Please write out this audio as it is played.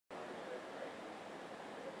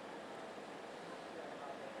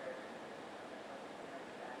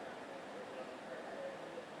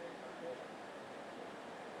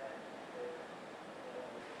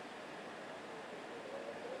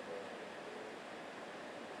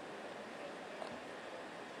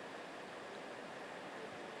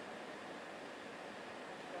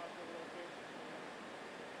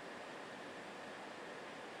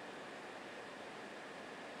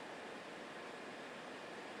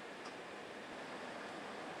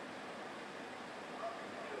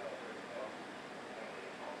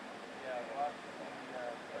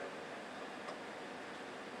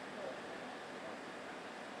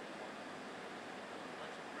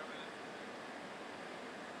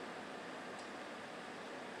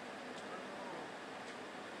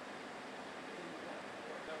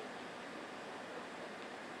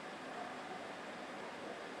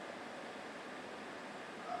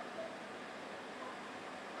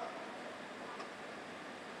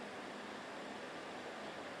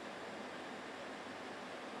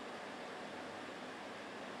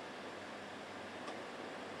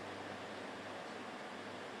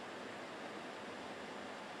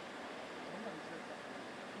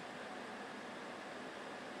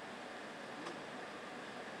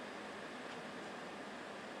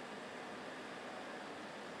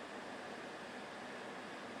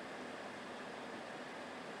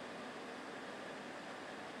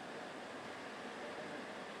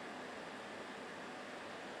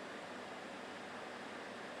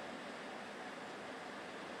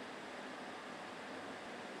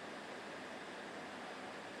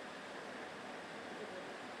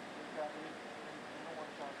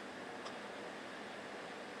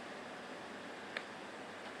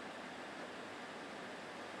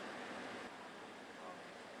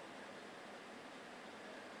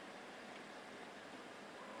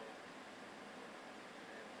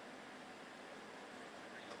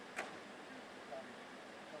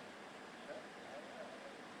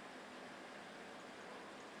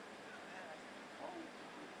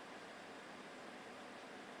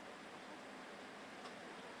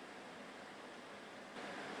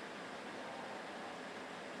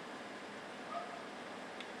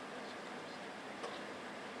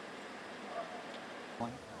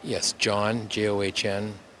Yes, John,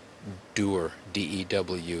 John, Dewar,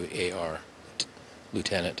 Dewar,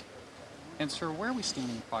 Lieutenant, And sir, where are we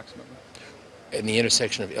standing approximately? in the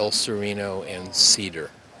intersection of El Sereno and Cedar.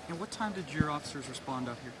 And what time did your officers respond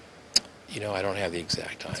out here? I don't have the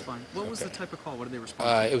exact That's time. fine. What was the Okay. type of call? What did they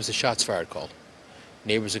respond to? It was a shots fired call.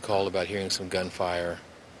 Neighbors had called about hearing some gunfire,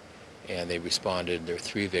 and they responded. There were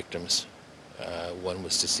three victims. One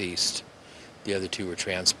was deceased. The other two were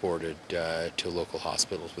transported to local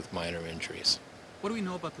hospitals with minor injuries. What do we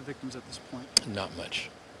know about the victims at this point? Not much.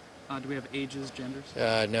 Do we have ages, genders?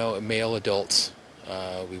 No, male adults.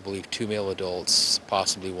 We believe two male adults,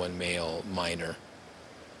 possibly one male minor,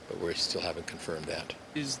 but we still haven't confirmed that.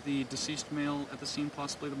 Is the deceased male at the scene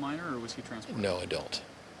possibly the minor, or was he transported? No, adult.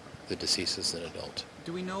 The deceased is an adult.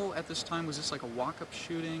 Do we know at this time, was this like a walk-up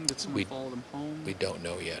shooting? Did someone follow them home? We don't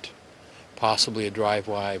know yet. Possibly a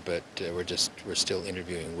drive-by, but we're still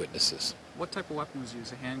interviewing witnesses. What type of weapon was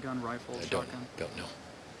used? A handgun, rifle, shotgun? Don't know.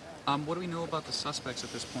 What do we know about the suspects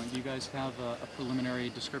at this point? Do you guys have a preliminary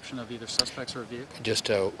description of either suspects or a vehicle? Just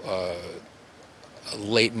a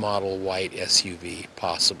late model white SUV,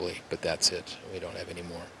 possibly, but that's it. We don't have any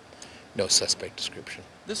more. No suspect description.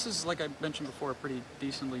 This is, like I mentioned before, a pretty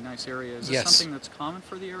decently nice area. Is this Yes. something that's common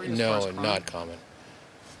for the area? No, not common.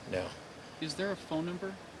 No. Is there a phone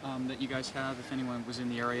number that you guys have if anyone was in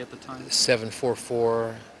the area at the time?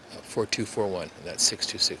 744-4241. That's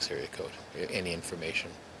 626 area code. Any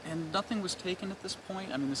information? And nothing was taken at this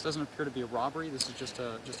point? I mean, this doesn't appear to be a robbery. This is just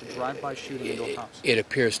a drive-by shooting into a house. It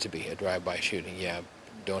appears to be a drive-by shooting, yeah.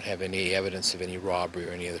 Don't have any evidence of any robbery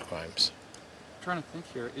or any other crimes. I'm trying to think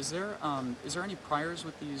here. Is there any priors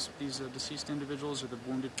with these deceased individuals or the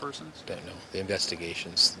wounded persons? Don't know. The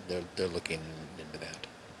investigations, they're looking into that.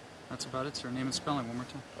 That's about it, sir. Name and spelling one more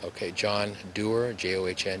time. Okay, John Dewar,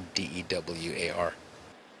 John Dewar.